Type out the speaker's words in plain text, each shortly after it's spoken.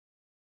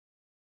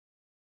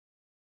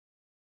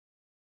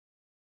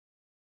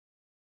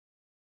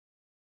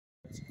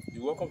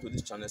Welcome to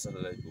this channel,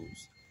 Satellite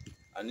Goals.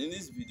 And in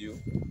this video,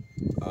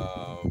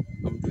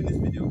 I'm doing this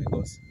video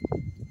because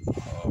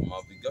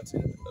I've been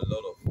getting a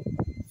lot of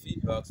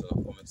feedbacks on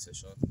our comment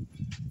section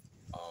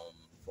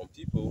from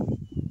people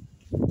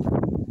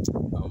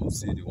who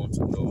say they want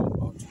to know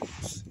how to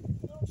use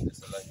the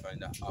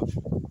SatFinder app.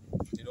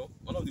 You know,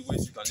 one of the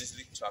ways you can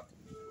easily track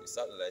a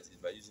satellite is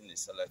by using the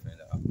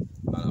SatFinder app,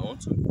 and I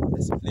want to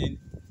explain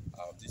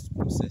this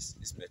process,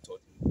 this method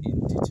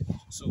in detail.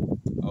 So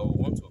I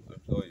want to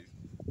implore you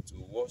to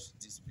watch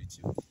this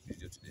video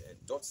to the end.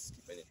 Don't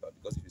skip any part,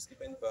 because if you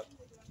skip any part,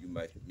 you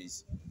might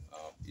miss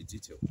a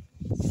detail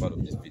part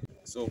of this video.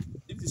 So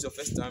if this is your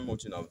first time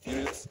watching our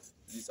videos,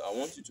 please, I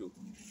want you to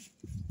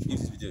give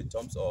this video a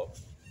thumbs up,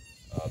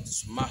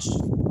 smash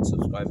the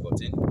subscribe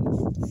button,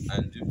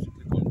 and do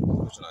click on the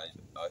notification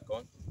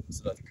icon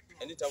so that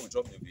anytime we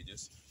drop new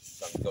videos,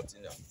 you can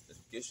get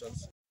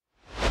notifications.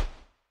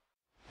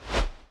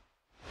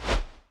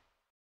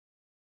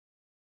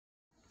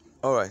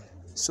 All right,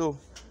 so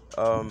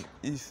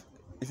if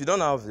you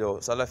don't have your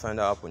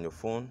SatFinder app on your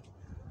phone,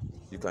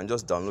 you can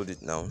just download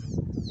it now.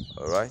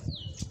 All right,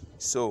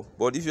 so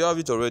but if you have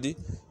it already, you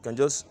can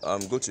just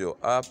go to your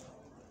app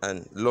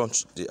and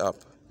launch the app.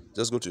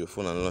 Just go to your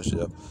phone and launch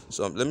the app.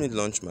 So let me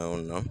launch my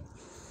own now.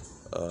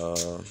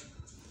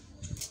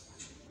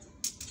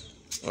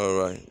 All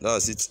right,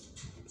 that's it.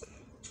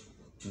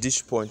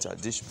 Dish pointer.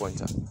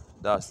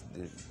 That's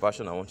the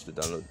version I want you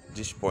to download.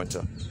 Dish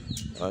pointer.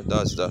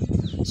 That's that.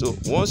 So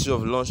once you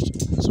have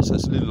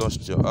successfully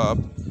launched your app,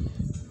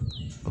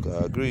 okay,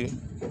 I agree.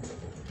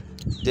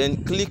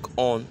 Then click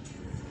on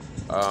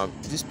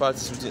this part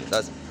is written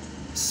that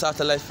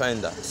Satellite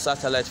Finder.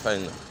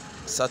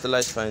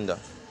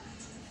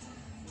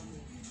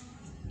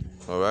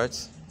 All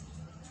right.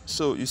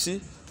 So you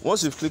see,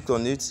 once you've clicked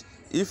on it,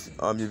 if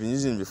you've been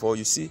using it before,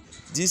 you see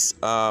this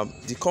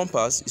the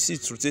compass. You see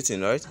it's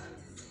rotating, right?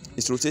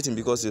 It's rotating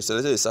because you've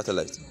selected a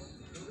satellite.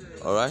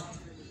 All right.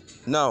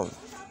 Now,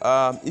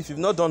 if you've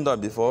not done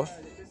that before,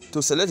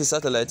 to select a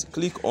satellite,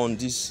 click on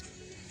this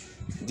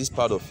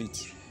part of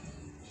it.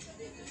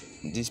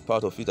 This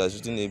part of it has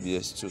written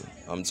ABS2.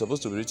 I'm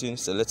supposed to be written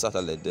select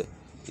satellite there.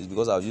 It's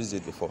because I've used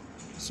it before.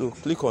 So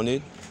click on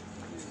it.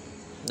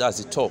 That's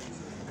the top.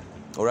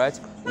 All right.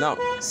 Now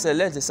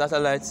select the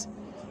satellite.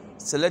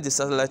 Select the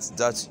satellite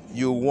that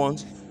you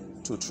want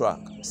to track.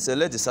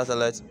 Select the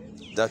satellite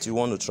that you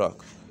want to track.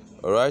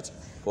 All right.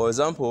 For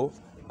example,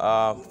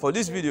 for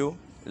this video,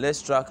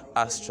 let's track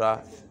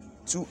Astra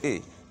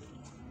 2A.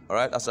 All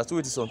right. Astra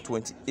 2A is on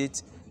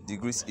 28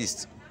 degrees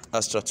east.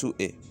 Astra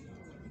 2A.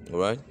 All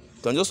right.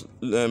 You can just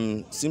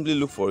simply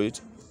look for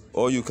it,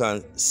 or you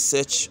can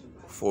search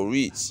for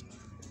it.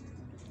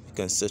 You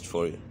can search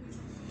for it.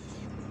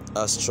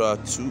 Astra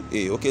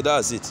 2A. Okay,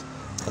 that's it.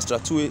 Astra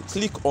 2A.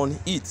 Click on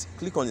it.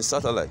 Click on the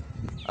satellite.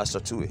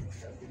 Astra 2A.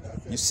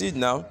 You see it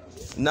now.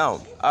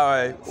 Now,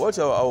 what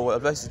I will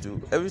advise you to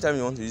do every time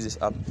you want to use this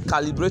app,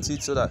 calibrate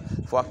it so that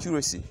for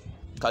accuracy.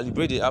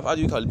 Calibrate the app. How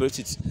do you calibrate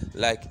it?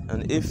 Like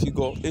an 8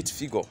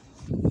 figure.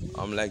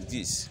 Like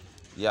this.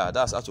 Yeah,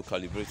 that's how to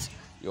calibrate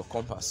your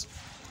compass.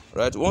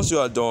 Right. Once you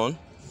are done,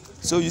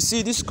 so you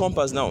see this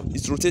compass now,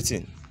 it's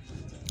rotating.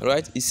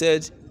 Right. It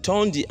said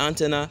turn the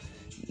antenna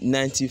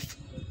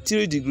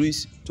 93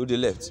 degrees to the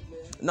left.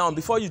 Now,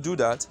 before you do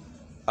that,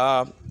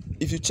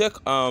 if you check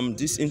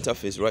this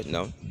interface right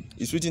now,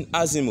 it's written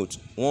azimuth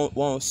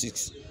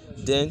 116.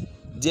 Then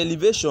the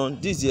elevation,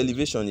 this is the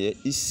elevation here,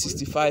 is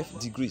 65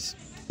 degrees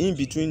in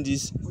between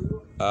this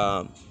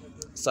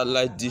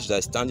satellite dish that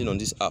is standing on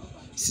this app.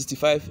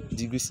 65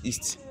 degrees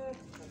east.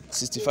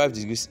 65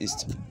 degrees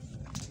east.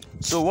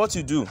 So what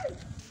you do,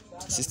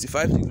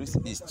 65 degrees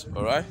east,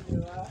 all right?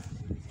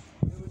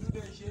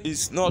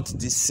 It's not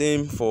the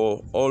same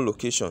for all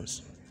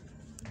locations.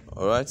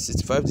 All right,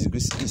 65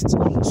 degrees east.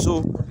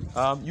 So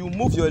you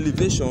move your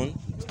elevation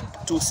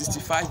to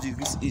 65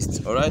 degrees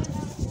east. All right,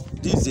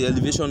 this is the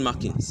elevation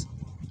markings.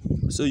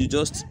 So you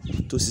just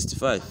to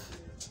 65.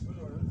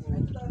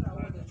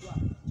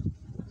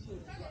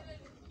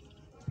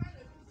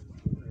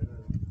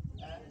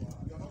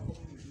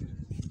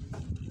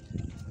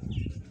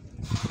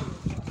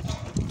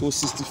 To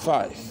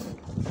 65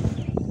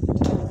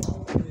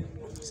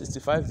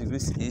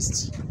 degrees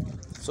east.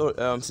 So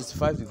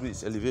 65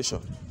 degrees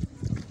elevation.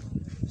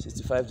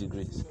 65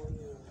 degrees.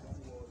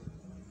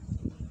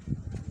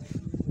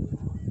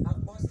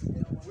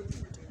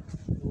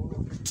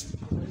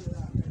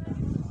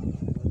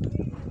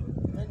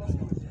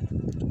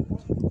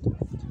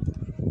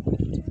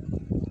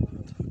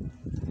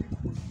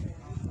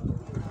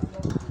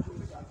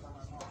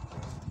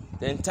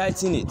 Then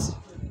tighten it.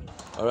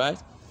 All right,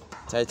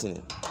 tighten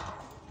it.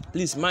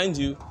 Please, mind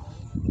you,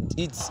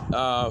 it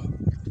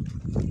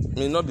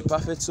may not be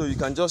perfect, so you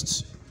can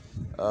just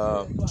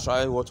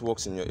try what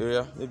works in your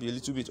area, maybe a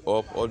little bit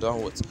up or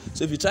downwards.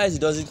 So if you try it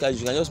doesn't catch,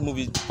 you can just move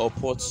it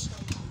upwards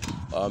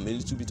a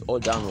little bit or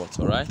downwards.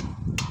 All right.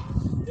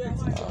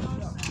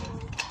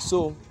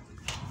 So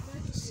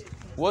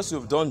once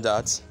you've done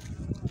that,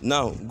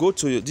 now go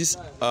to this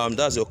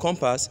that's your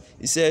compass.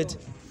 It said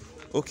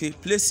Okay,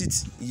 place it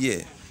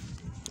here.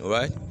 All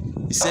right.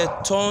 It said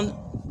turn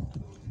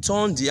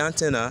the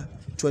antenna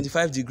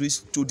 25 degrees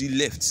to the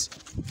left.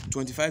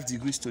 25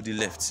 degrees to the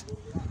left.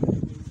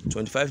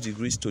 25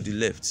 degrees to the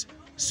left.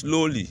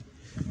 Slowly.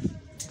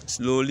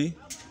 Slowly.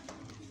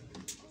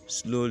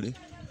 Slowly.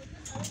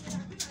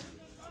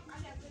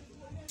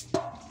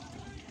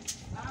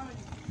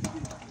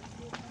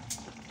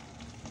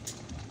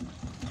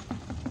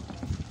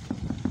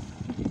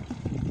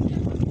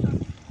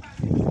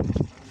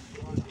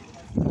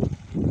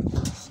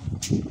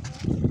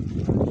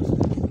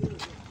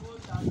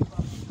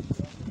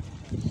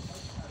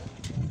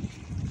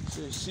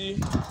 So you see,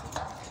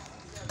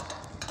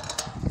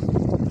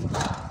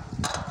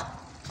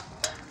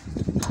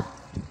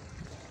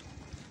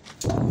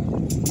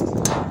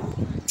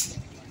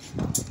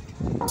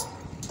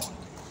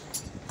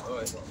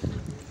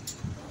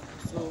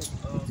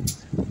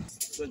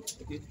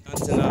 okay,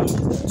 antenna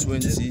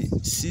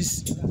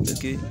 26,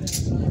 okay,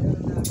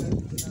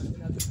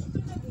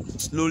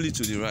 slowly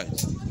to the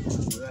right.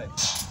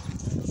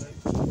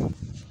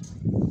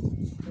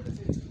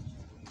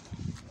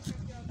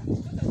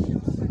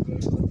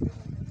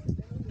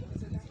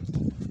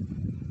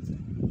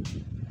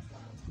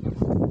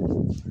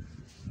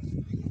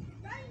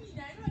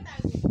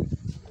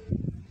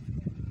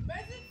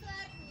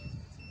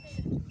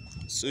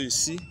 So you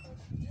see,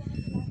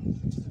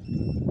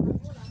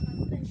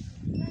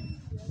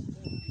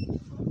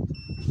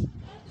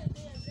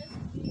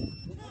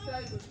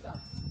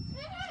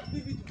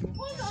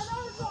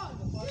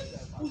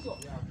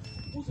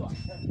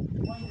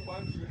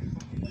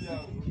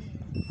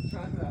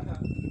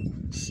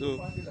 so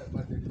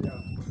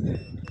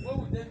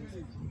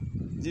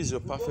this is your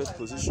perfect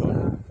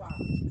position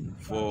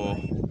for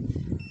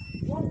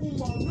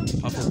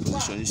perfect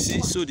position. You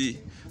see, so the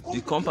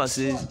compass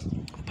is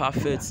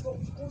perfect.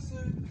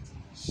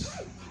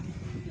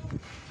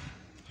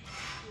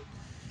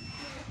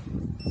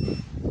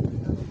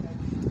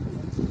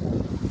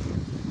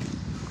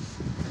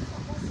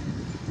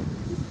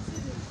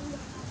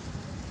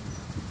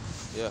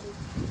 Yeah,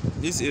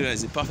 this area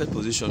is a perfect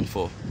position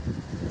for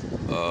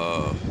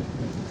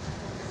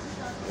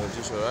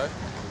just alright.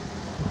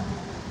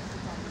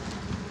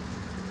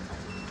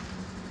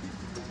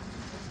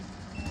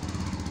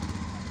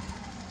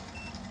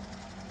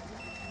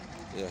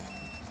 Yeah,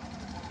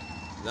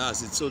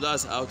 that's it. So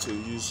that's how to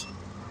use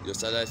your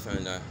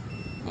SatFinder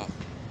app.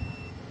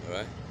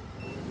 Alright,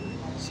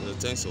 so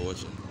thanks for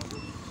watching.